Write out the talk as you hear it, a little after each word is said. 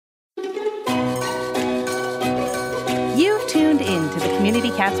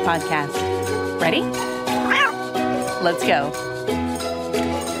Community Cats podcast. Ready? Let's go.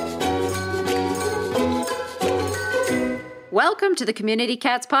 Welcome to the Community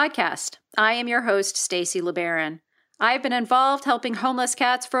Cats podcast. I am your host, Stacy LeBaron. I've been involved helping homeless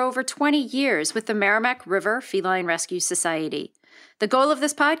cats for over 20 years with the Merrimack River Feline Rescue Society. The goal of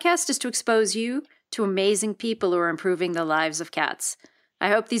this podcast is to expose you to amazing people who are improving the lives of cats. I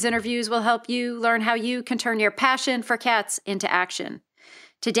hope these interviews will help you learn how you can turn your passion for cats into action.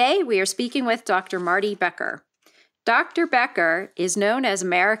 Today, we are speaking with Dr. Marty Becker. Dr. Becker is known as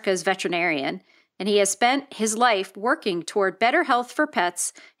America's veterinarian, and he has spent his life working toward better health for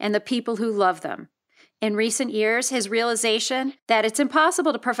pets and the people who love them. In recent years, his realization that it's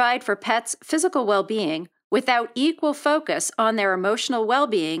impossible to provide for pets' physical well-being without equal focus on their emotional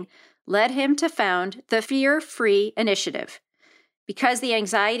well-being led him to found the Fear-Free Initiative. Because the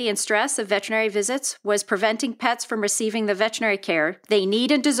anxiety and stress of veterinary visits was preventing pets from receiving the veterinary care they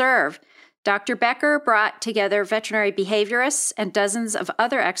need and deserve, Dr. Becker brought together veterinary behaviorists and dozens of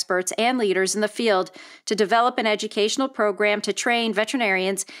other experts and leaders in the field to develop an educational program to train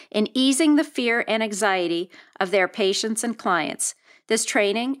veterinarians in easing the fear and anxiety of their patients and clients. This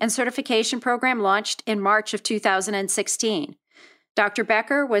training and certification program launched in March of 2016. Dr.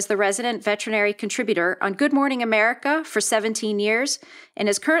 Becker was the resident veterinary contributor on Good Morning America for 17 years and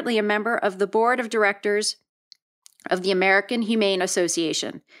is currently a member of the board of directors of the American Humane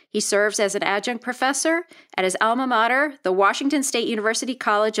Association. He serves as an adjunct professor at his alma mater, the Washington State University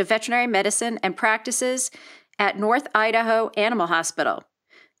College of Veterinary Medicine, and practices at North Idaho Animal Hospital.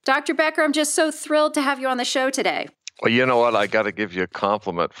 Dr. Becker, I'm just so thrilled to have you on the show today. Well, you know what? I got to give you a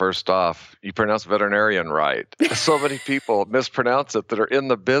compliment first off. You pronounce veterinarian right. So many people mispronounce it that are in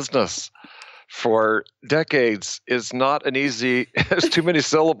the business for decades. Is not an easy, there's too many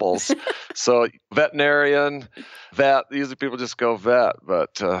syllables. So veterinarian, vet, usually people just go vet,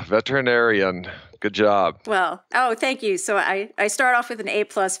 but veterinarian, good job. Well, thank you. So I start off with an A+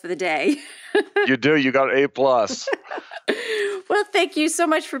 for the day. You do, you got an A+. Well, thank you so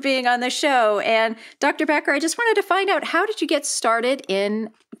much for being on the show. And Dr. Becker, I just wanted to find out, how did you get started in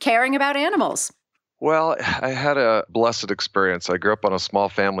caring about animals? Well, I had a blessed experience. I grew up on a small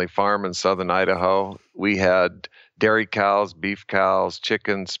family farm in southern Idaho. We had dairy cows, beef cows,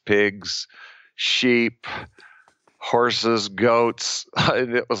 chickens, pigs, sheep, horses, goats.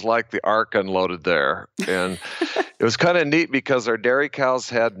 And it was like the ark unloaded there. And it was kind of neat because our dairy cows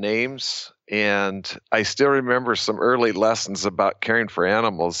had names. And I still remember some early lessons about caring for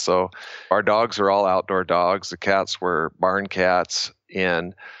animals. So our dogs were all outdoor dogs. The cats were barn cats.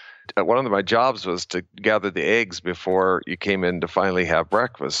 And one of my jobs was to gather the eggs before you came in to finally have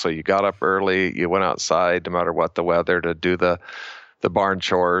breakfast. So you got up early, you went outside, no matter what the weather, to do the barn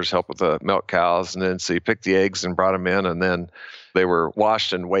chores, help with the milk cows. And then so you picked the eggs and brought them in, and then they were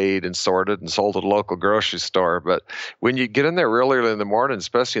washed and weighed and sorted and sold at a local grocery store. But when you get in there real early in the morning,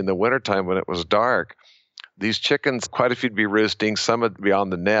 especially in the wintertime when it was dark, these chickens, quite a few would be roosting, some would be on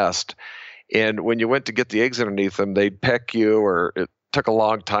the nest. And when you went to get the eggs underneath them, they'd peck you, or it took a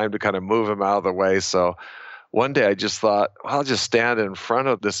long time to kind of move them out of the way. So one day I just thought, well, I'll just stand in front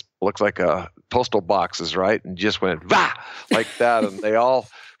of this, looks like a postal boxes, right? And just went, bah, like that. And they all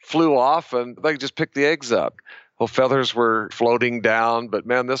flew off and they just picked the eggs up. Well, feathers were floating down, but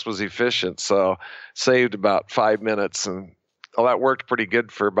man, this was efficient. So saved about 5 minutes, and that worked pretty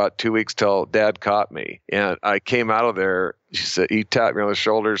good for about 2 weeks till Dad caught me. And I came out of there, he tapped me on the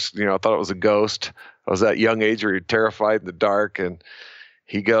shoulders. I thought it was a ghost. I was that young age where you're terrified in the dark. And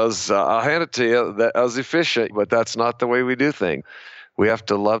he goes, I'll hand it to you. That was efficient, but that's not the way we do things. We have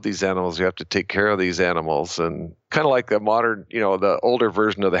to love these animals. We have to take care of these animals. And kind of like the modern, the older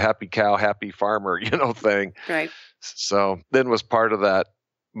version of the happy cow, happy farmer, thing. Right. So then was part of that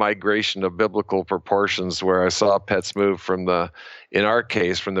migration of biblical proportions where I saw pets move in our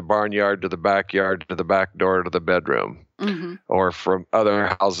case, from the barnyard to the backyard to the back door to the bedroom, or from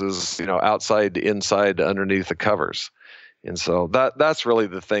other houses, outside to inside to underneath the covers. And so that's really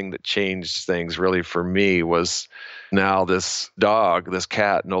the thing that changed things really for me, was now this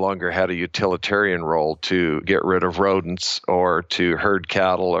cat no longer had a utilitarian role to get rid of rodents or to herd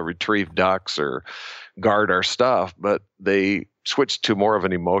cattle or retrieve ducks or guard our stuff, but they switched to more of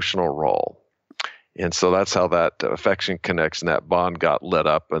an emotional role. And so that's how that affection connection, that bond got lit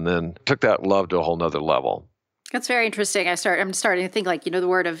up, and then took that love to a whole nother level. That's very interesting. I'm starting to think like, the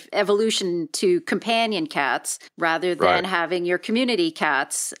word of evolution to companion cats rather than having your community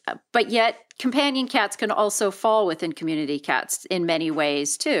cats. But yet companion cats can also fall within community cats in many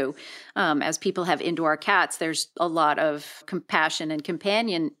ways too. As people have indoor cats, there's a lot of compassion and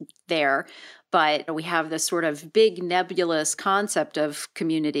companion there. But we have this sort of big nebulous concept of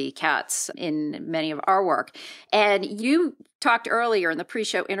community cats in many of our work. And you talked earlier in the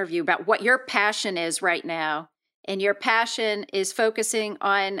pre-show interview about what your passion is right now. And your passion is focusing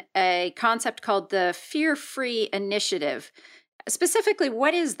on a concept called the Fear-Free Initiative. Specifically,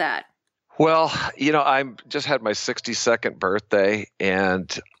 what is that? Well, I just had my 62nd birthday,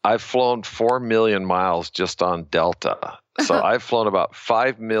 and I've flown 4 million miles just on Delta. So I've flown about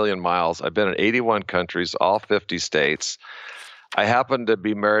 5 million miles. I've been in 81 countries, all 50 states. I happen to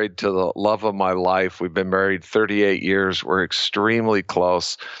be married to the love of my life. We've been married 38 years. We're extremely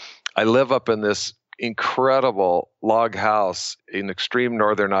close. I live up in this incredible log house in extreme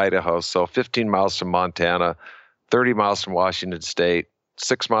northern Idaho, so 15 miles from Montana, 30 miles from Washington State,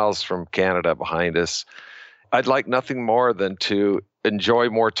 6 miles from Canada behind us. I'd like nothing more than to enjoy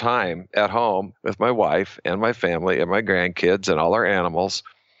more time at home with my wife and my family and my grandkids and all our animals.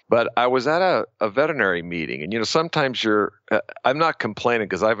 But I was at a veterinary meeting, and sometimes I'm not complaining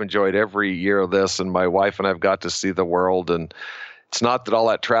because I've enjoyed every year of this, and my wife and I've got to see the world, and it's not that all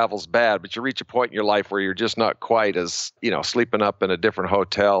that travel's bad, but you reach a point in your life where you're just not quite as, sleeping up in a different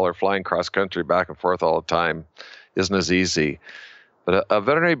hotel or flying cross country back and forth all the time isn't as easy. But a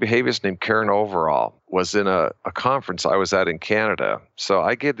veterinary behaviorist named Karen Overall was in a conference I was at in Canada. So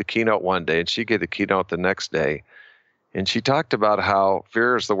I gave the keynote one day and she gave the keynote the next day. And she talked about how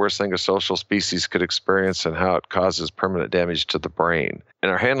fear is the worst thing a social species could experience and how it causes permanent damage to the brain. In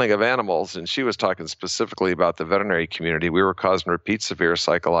our handling of animals, and she was talking specifically about the veterinary community, we were causing repeat severe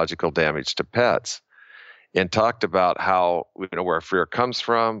psychological damage to pets. And talked about how, where fear comes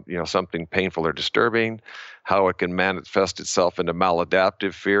from, something painful or disturbing, how it can manifest itself into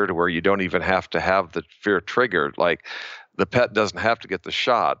maladaptive fear to where you don't even have to have the fear triggered. Like the pet doesn't have to get the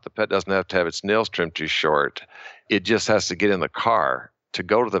shot. The pet doesn't have to have its nails trimmed too short. It just has to get in the car to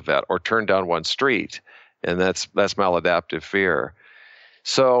go to the vet or turn down one street. And that's maladaptive fear.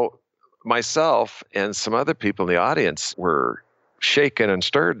 So myself and some other people in the audience were shaken and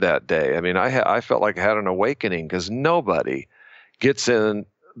stirred that day. I mean, I felt like I had an awakening because nobody gets in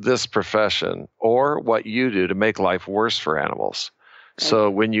this profession or what you do to make life worse for animals. Okay.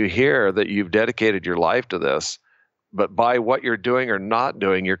 So when you hear that you've dedicated your life to this, but by what you're doing or not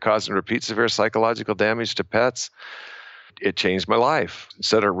doing, you're causing repeat severe psychological damage to pets, it changed my life.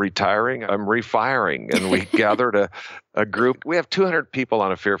 Instead of retiring, I'm refiring. And we gathered a group. We have 200 people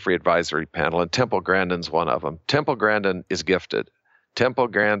on a fear-free advisory panel, and Temple Grandin's one of them. Temple Grandin is gifted. Temple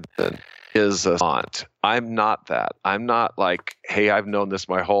Grandin is a aunt. I'm not that. I'm not like, hey, I've known this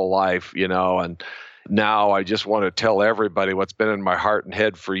my whole life, and now I just want to tell everybody what's been in my heart and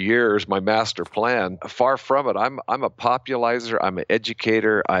head for years, my master plan. Far from it. I'm a popularizer. I'm an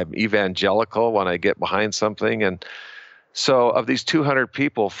educator. I'm evangelical when I get behind something. And so of these 200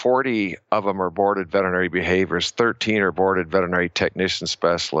 people, 40 of them are boarded veterinary behaviorists, 13 are boarded veterinary technician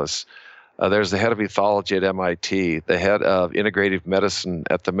specialists. There's the head of ethology at MIT, the head of integrative medicine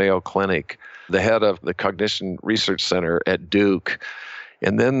at the Mayo Clinic, the head of the Cognition Research Center at Duke.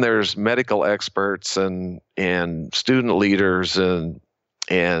 And then there's medical experts and student leaders and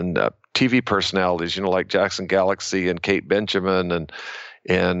TV personalities, like Jackson Galaxy and Kate Benjamin and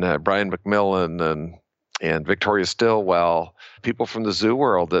Brian McMillan and Victoria Stilwell, people from the zoo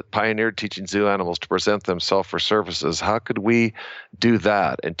world that pioneered teaching zoo animals to present themselves for services. How could we do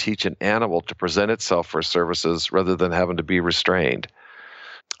that and teach an animal to present itself for services rather than having to be restrained?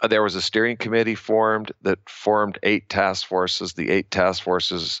 There was a steering committee formed that formed 8 task forces. The 8 task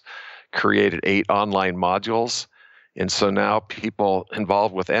forces created 8 online modules. And so now people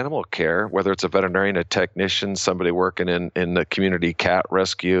involved with animal care, whether it's a veterinarian, a technician, somebody working in the community cat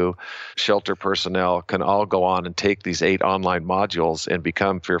rescue, shelter personnel, can all go on and take these 8 online modules and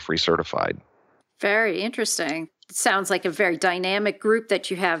become fear-free certified. Very interesting. It sounds like a very dynamic group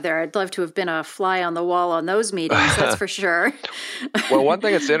that you have there. I'd love to have been a fly on the wall on those meetings, that's for sure. Well, one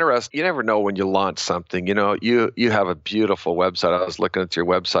thing that's interesting, you never know when you launch something. You have a beautiful website. I was looking at your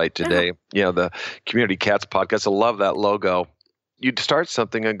website today, the Community Cats Podcast. I love that logo. You'd start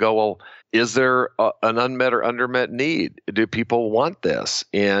something and go, well, is there an unmet or undermet need? Do people want this?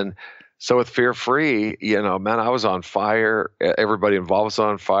 And so with Fear-Free, man, I was on fire. Everybody involved was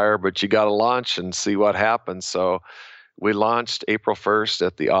on fire, but you got to launch and see what happens. So we launched April 1st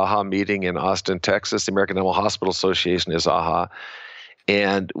at the AHA meeting in Austin, Texas. The American Animal Hospital Association is AHA.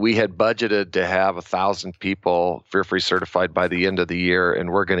 And we had budgeted to have 1,000 people fear-free certified by the end of the year,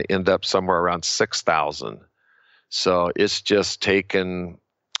 and we're going to end up somewhere around 6,000. So it's just taken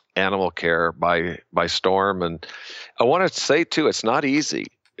animal care by storm. And I want to say, too, it's not easy.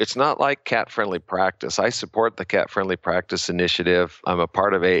 It's not like cat-friendly practice. I support the cat-friendly practice initiative. I'm a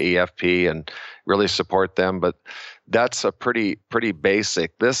part of AEFP and really support them, but that's a pretty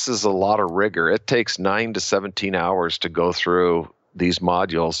basic. This is a lot of rigor. It takes 9 to 17 hours to go through these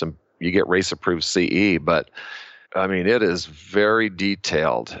modules, and you get race-approved CE. But, I mean, it is very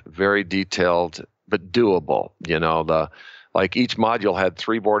detailed, but doable. Like each module had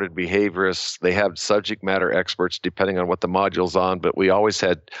 3 boarded behaviorists. They had subject matter experts depending on what the module's on, but we always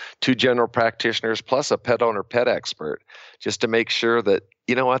had 2 general practitioners plus a pet owner pet expert, just to make sure that,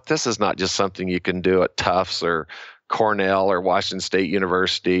 this is not just something you can do at Tufts or Cornell or Washington State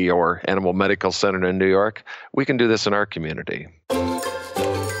University or Animal Medical Center in New York. We can do this in our community.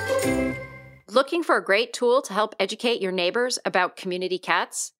 Looking for a great tool to help educate your neighbors about community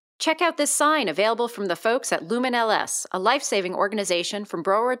cats? Check out this sign available from the folks at Lumen LS, a life-saving organization from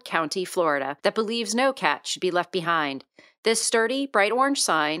Broward County, Florida, that believes no cat should be left behind. This sturdy, bright orange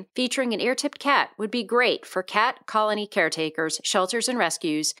sign featuring an ear-tipped cat would be great for cat colony caretakers, shelters and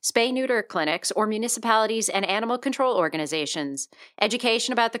rescues, spay-neuter clinics, or municipalities and animal control organizations.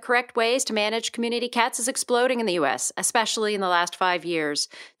 Education about the correct ways to manage community cats is exploding in the U.S., especially in the last 5 years.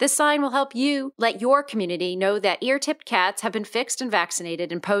 This sign will help you let your community know that ear-tipped cats have been fixed and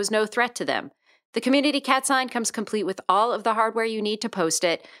vaccinated and pose no threat to them. The community cat sign comes complete with all of the hardware you need to post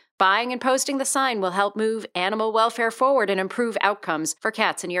it. Buying and posting the sign will help move animal welfare forward and improve outcomes for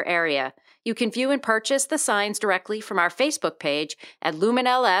cats in your area. You can view and purchase the signs directly from our Facebook page at Lumen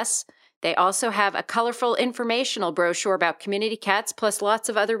LS. They also have a colorful informational brochure about community cats plus lots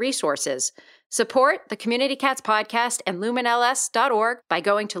of other resources. Support the Community Cats Podcast and lumenls.org by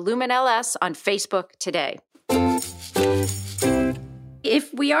going to Lumen LS on Facebook today.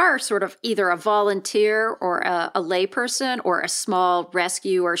 If we are sort of either a volunteer or a layperson or a small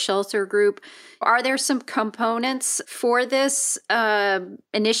rescue or shelter group, are there some components for this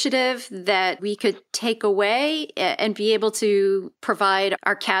initiative that we could take away and be able to provide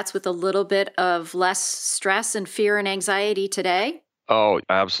our cats with a little bit of less stress and fear and anxiety today? Oh,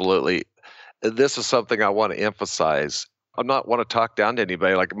 absolutely. This is something I want to emphasize. I not want to talk down to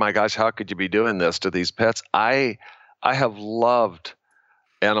anybody like, my gosh, how could you be doing this to these pets? I have loved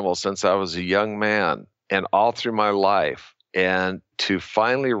animals since I was a young man and all through my life. And to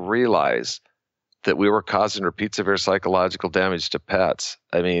finally realize that we were causing repeat severe psychological damage to pets.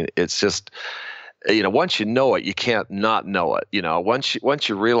 I mean, it's just, once you know it, you can't not know it. Once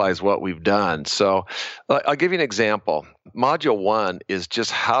you realize what we've done. So I'll give you an example. Module 1 is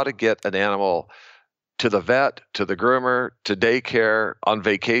just how to get an animal to the vet, to the groomer, to daycare, on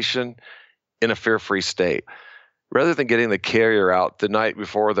vacation in a fear-free state. Rather than getting the carrier out the night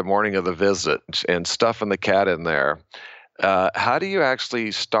before the morning of the visit and stuffing the cat in there, how do you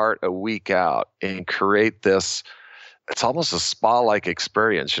actually start a week out and create this? It's almost a spa-like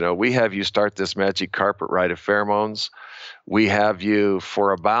experience. We have you start this magic carpet ride of pheromones. We have you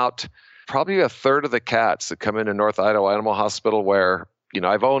for about probably a third of the cats that come into North Idaho Animal Hospital where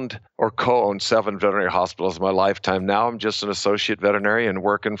I've owned or co-owned 7 veterinary hospitals in my lifetime. Now I'm just an associate veterinarian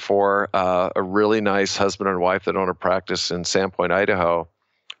working for a really nice husband and wife that own a practice in Sandpoint, Idaho.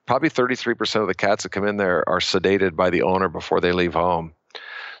 Probably 33% of the cats that come in there are sedated by the owner before they leave home.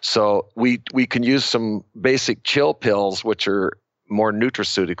 So we can use some basic chill pills, which are more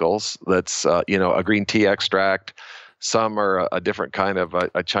nutraceuticals. That's a green tea extract. Some are a different kind of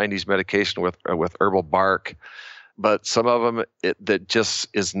a Chinese medication with herbal bark. But some of them, that just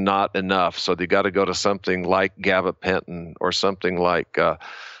is not enough. So they got to go to something like gabapentin or something like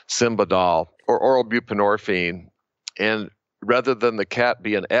Symbadol or oral buprenorphine. And rather than the cat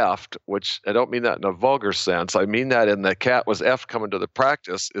being effed, which I don't mean that in a vulgar sense, I mean that in the cat was effed coming to the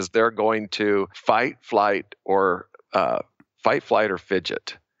practice, is they're going to fight, flight, or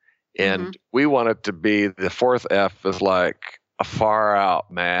fidget. And we want it to be the 4th F is like, far out,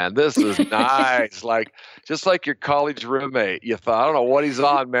 man. This is nice. Just like your college roommate. You thought, I don't know what he's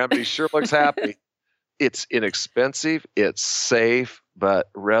on, man, but he sure looks happy. It's inexpensive. It's safe. But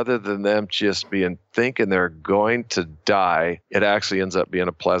rather than them just thinking they're going to die, it actually ends up being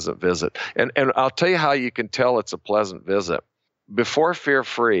a pleasant visit. And I'll tell you how you can tell it's a pleasant visit. Before Fear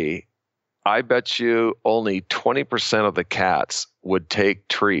Free, I bet you only 20% of the cats would take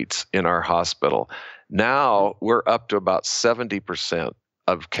treats in our hospital. Now we're up to about 70%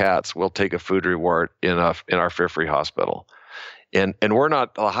 of cats will take a food reward in our Fear Free hospital. And we're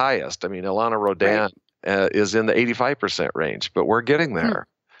not the highest. I mean, Ilana Rodan is in the 85% range, but we're getting there.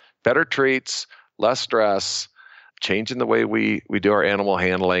 Better treats, less stress, changing the way we do our animal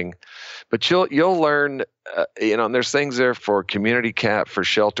handling. But you'll learn, and there's things there for community cat, for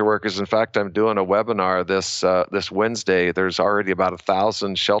shelter workers. In fact, I'm doing a webinar this Wednesday. There's already about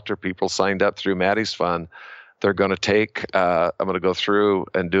 1,000 shelter people signed up through Maddie's Fund. They're going to take, I'm going to go through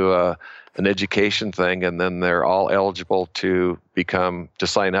and do an education thing, and then they're all eligible to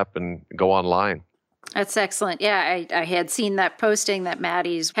sign up and go online. That's excellent. Yeah, I had seen that posting that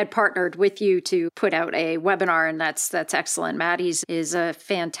Maddie's had partnered with you to put out a webinar, and that's excellent. Maddie's is a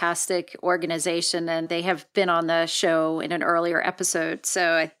fantastic organization, and they have been on the show in an earlier episode.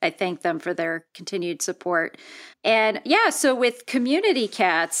 So I thank them for their continued support. And yeah, so with community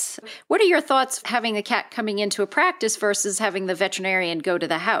cats, what are your thoughts having the cat coming into a practice versus having the veterinarian go to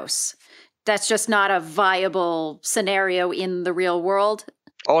the house? That's just not a viable scenario in the real world.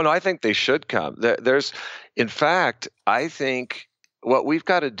 Oh, no, I think they should come. In fact, I think what we've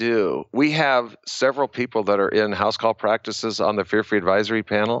got to do, we have several people that are in house call practices on the Fear Free Advisory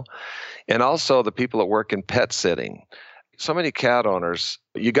Panel, and also the people that work in pet sitting. So many cat owners,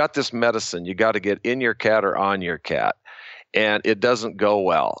 you got this medicine, you got to get in your cat or on your cat, and it doesn't go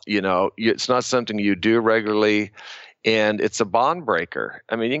well. It's not something you do regularly. And it's a bond breaker.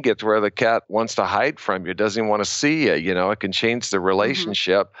 I mean, you can get to where the cat wants to hide from you, doesn't even want to see you. It can change the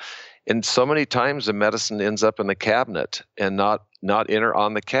relationship. Mm-hmm. And so many times the medicine ends up in the cabinet and not in or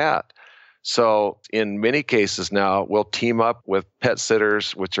on the cat. So in many cases now, we'll team up with pet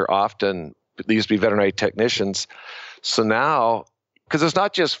sitters, which are often, they used to be veterinary technicians. So now, because it's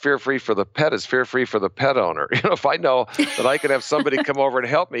not just fear-free for the pet, it's fear-free for the pet owner. If I know that I can have somebody come over and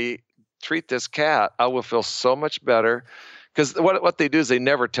help me treat this cat, I will feel so much better. Because what they do is they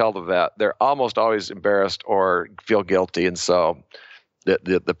never tell the vet. They're almost always embarrassed or feel guilty, and so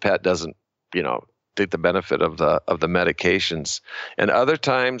the pet doesn't, take the benefit of the medications. And other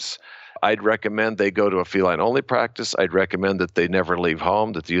times, I'd recommend they go to a feline only practice. I'd recommend that they never leave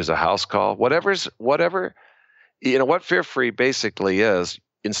home, that they use a house call. Whatever. What Fear Free basically is.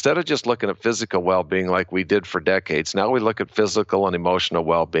 Instead of just looking at physical well-being like we did for decades, now we look at physical and emotional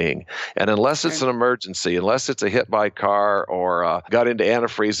well-being. And unless it's an emergency, unless it's a hit by car or got into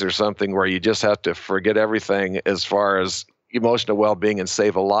antifreeze or something where you just have to forget everything as far as emotional well-being and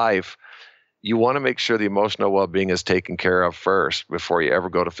save a life, you want to make sure the emotional well-being is taken care of first before you ever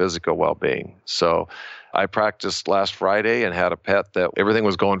go to physical well-being. So I practiced last Friday and had a pet that everything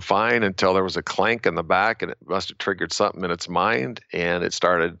was going fine until there was a clank in the back, and it must have triggered something in its mind, and it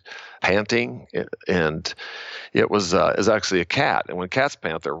started panting, and it was actually a cat. And when cats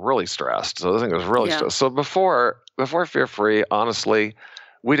pant, they're really stressed. So the thing was really stressed. So before Fear Free, honestly,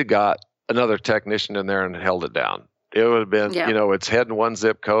 we'd have got another technician in there and held it down. It would have been, its head in one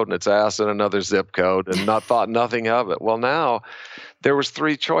zip code and its ass in another zip code, and thought nothing of it. Well, now there was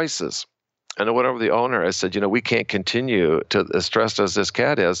 3 choices. And I went over to the owner. I said, we can't continue to, as stressed as this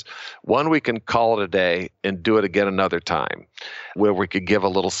cat is. 1, we can call it a day and do it again another time where we could give a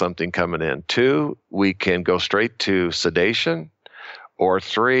little something coming in. 2, we can go straight to sedation. Or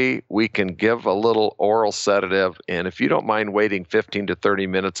 3, we can give a little oral sedative. And if you don't mind waiting 15 to 30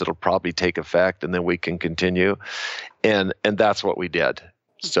 minutes, it'll probably take effect, and then we can continue. And that's what we did.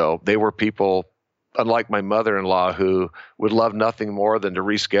 So they were people, unlike my mother-in-law, who would love nothing more than to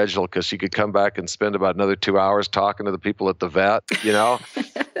reschedule because she could come back and spend about another 2 hours talking to the people at the vet,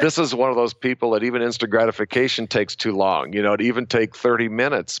 This is one of those people that even instant gratification takes too long, to even take 30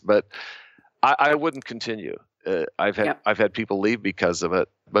 minutes. But I wouldn't continue. I've had people leave because of it.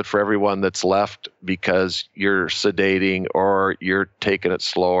 But for everyone that's left because you're sedating or you're taking it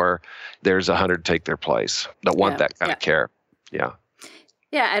slower, there's 100 take their place that want that kind of care. Yeah.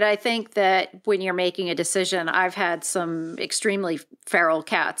 Yeah, and I think that when you're making a decision, I've had some extremely feral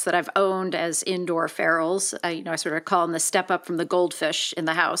cats that I've owned as indoor ferals. I sort of call them the step up from the goldfish in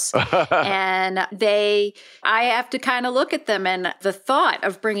the house. And I have to kind of look at them, and the thought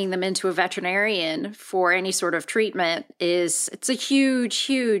of bringing them into a veterinarian for any sort of treatment it's a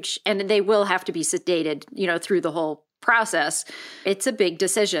huge, and they will have to be sedated, through the whole process. It's a big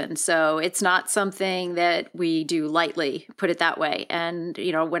decision. So it's not something that we do lightly, put it that way. And,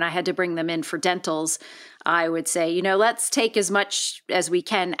 when I had to bring them in for dentals, I would say, let's take as much as we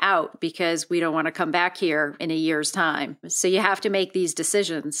can out because we don't want to come back here in a year's time. So you have to make these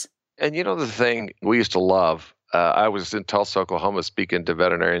decisions. And the thing we used to love, I was in Tulsa, Oklahoma, speaking to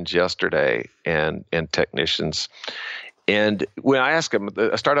veterinarians yesterday and technicians. And when I ask them,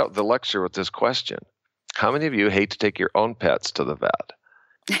 I start out the lecture with this question: how many of you hate to take your own pets to the vet?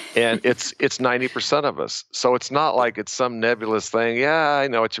 And it's 90% of us. So it's not like it's some nebulous thing. Yeah, I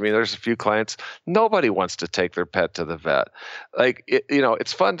know what you mean. There's a few clients. Nobody wants to take their pet to the vet. Like,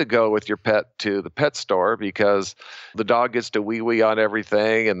 it's fun to go with your pet to the pet store because the dog gets to wee on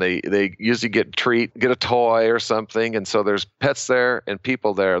everything, and they usually get a toy or something. And so there's pets there and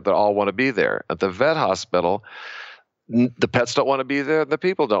people there that all want to be there. At the vet hospital, the pets don't want to be there. The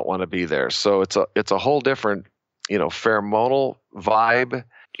people don't want to be there. So it's a whole different, pheromonal vibe.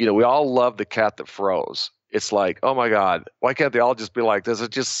 We all love the cat that froze. It's like, oh my God, why can't they all just be like this?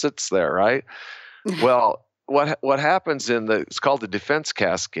 It just sits there, right? Well, what happens it's called the defense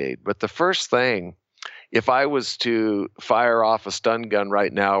cascade. But the first thing, if I was to fire off a stun gun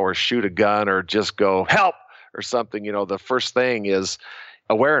right now or shoot a gun or just go help or something, the first thing is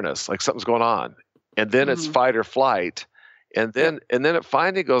awareness, like something's going on. And then it's fight or flight. And then it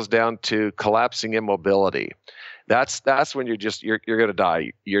finally goes down to collapsing immobility. That's when you're going to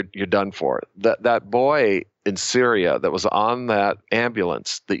die. You're done for. That boy in Syria that was on that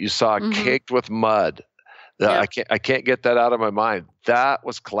ambulance that you saw caked with mud. I can't get that out of my mind. That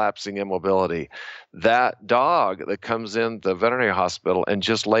was collapsing immobility. That dog that comes in the veterinary hospital and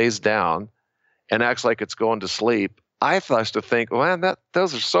just lays down and acts like it's going to sleep. I used to think, man,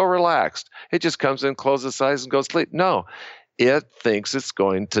 those are so relaxed. It just comes in, closes its eyes, and goes to sleep. No. It thinks it's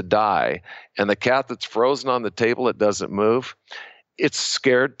going to die. And the cat that's frozen on the table, it doesn't move. It's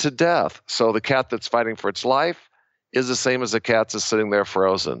scared to death. So the cat that's fighting for its life is the same as the cat that's sitting there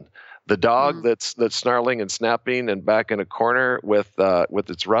frozen. The dog that's snarling and snapping and back in a corner with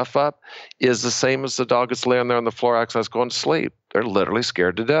its ruff up is the same as the dog that's laying there on the floor acting like it's going to sleep. They're literally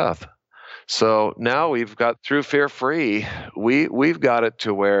scared to death. So now we've got, through Fear Free, we've got it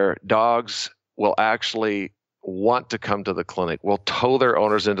to where dogs will actually want to come to the clinic, will tow their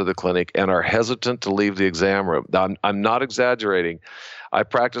owners into the clinic, and are hesitant to leave the exam room. I'm not exaggerating. I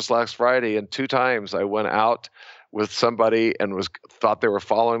practiced last Friday, and 2 times I went out with somebody and thought they were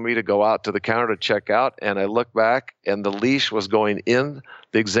following me to go out to the counter to check out, and I looked back, and the leash was going in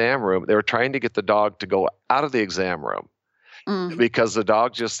the exam room. They were trying to get the dog to go out of the exam room. Because the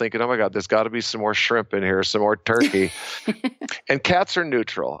dog just thinking, oh my God, there's got to be some more shrimp in here, some more turkey. And cats are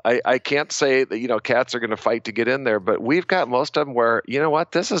neutral. I can't say that, cats are going to fight to get in there, but we've got most of them where, you know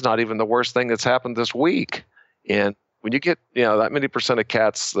what, this is not even the worst thing that's happened this week. And when you get, that many % of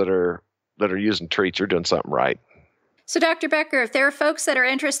cats that are using treats, you're doing something right. So Dr. Becker, if there are folks that are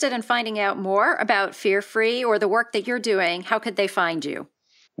interested in finding out more about Fear Free or the work that you're doing, how could they find you?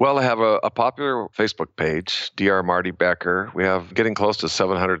 Well, I have a popular Facebook page, Dr. Marty Becker. We have getting close to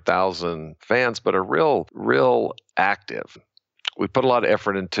 700,000 fans, but are real active. We put a lot of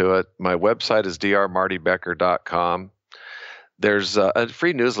effort into it. My website is drmartybecker.com. There's a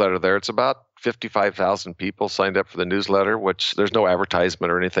free newsletter there. It's about 55,000 people signed up for the newsletter, which there's no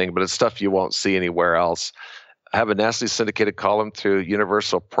advertisement or anything, but it's stuff you won't see anywhere else. I have a nationally syndicated column through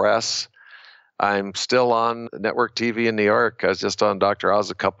Universal Press. I'm still on network TV in New York. I was just on Dr.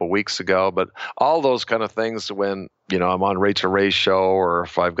 Oz a couple of weeks ago, but all those kind of things when, I'm on Rachel Ray's show, or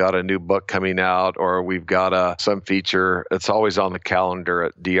if I've got a new book coming out, or we've got some feature, it's always on the calendar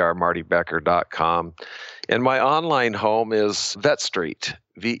at drmartybecker.com. And my online home is Vet Street,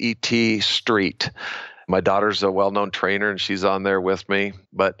 VET Street. My daughter's a well-known trainer, and she's on there with me.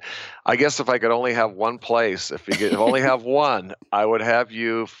 But I guess if I could only have one place, if you could only have one, I would have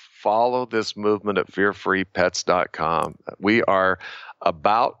you follow this movement at fearfreepets.com. We are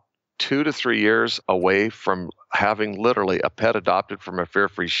about 2 to 3 years away from having literally a pet adopted from a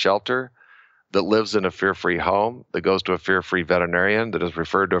fear-free shelter that lives in a fear-free home, that goes to a fear-free veterinarian, that is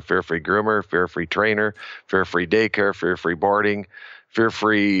referred to a fear-free groomer, fear-free trainer, fear-free daycare, fear-free boarding,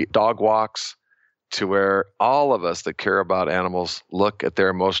 fear-free dog walks, to where all of us that care about animals look at their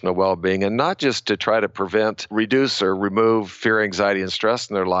emotional well-being, and not just to try to prevent, reduce, or remove fear, anxiety, and stress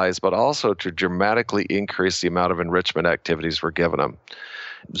in their lives, but also to dramatically increase the amount of enrichment activities we're giving them.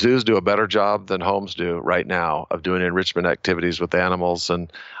 Zoos do a better job than homes do right now of doing enrichment activities with animals,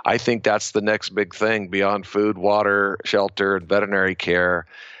 and I think that's the next big thing beyond food, water, shelter, and veterinary care,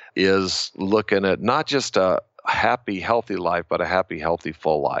 is looking at not just a happy, healthy life, but a happy, healthy,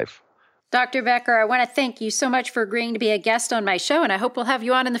 full life. Dr. Becker, I want to thank you so much for agreeing to be a guest on my show, and I hope we'll have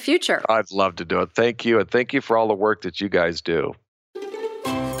you on in the future. I'd love to do it. Thank you, and thank you for all the work that you guys do.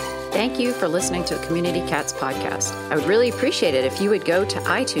 Thank you for listening to the Community Cats podcast. I would really appreciate it if you would go to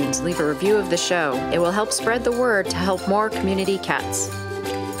iTunes and leave a review of the show. It will help spread the word to help more community cats.